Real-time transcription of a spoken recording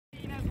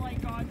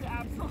like gone to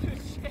absolute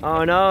shit.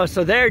 Oh no,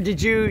 so there,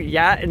 did you,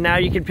 yeah, and now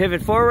you can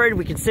pivot forward,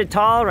 we can sit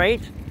tall,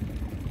 right?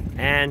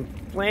 And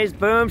plays,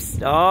 booms.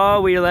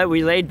 Oh, we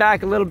laid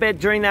back a little bit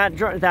during that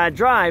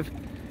drive.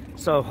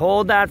 So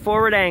hold that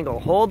forward angle,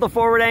 hold the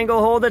forward angle,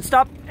 hold it,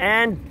 stop,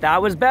 and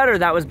that was better,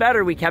 that was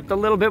better. We kept a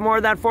little bit more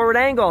of that forward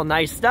angle,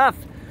 nice stuff.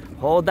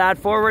 Hold that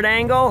forward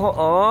angle.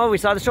 Oh, we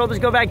saw the shoulders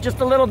go back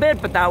just a little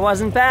bit, but that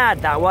wasn't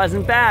bad, that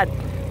wasn't bad.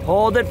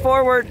 Hold it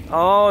forward.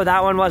 Oh,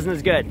 that one wasn't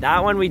as good.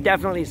 That one we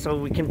definitely, so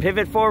we can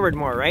pivot forward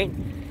more, right?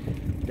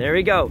 There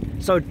we go.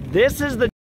 So this is the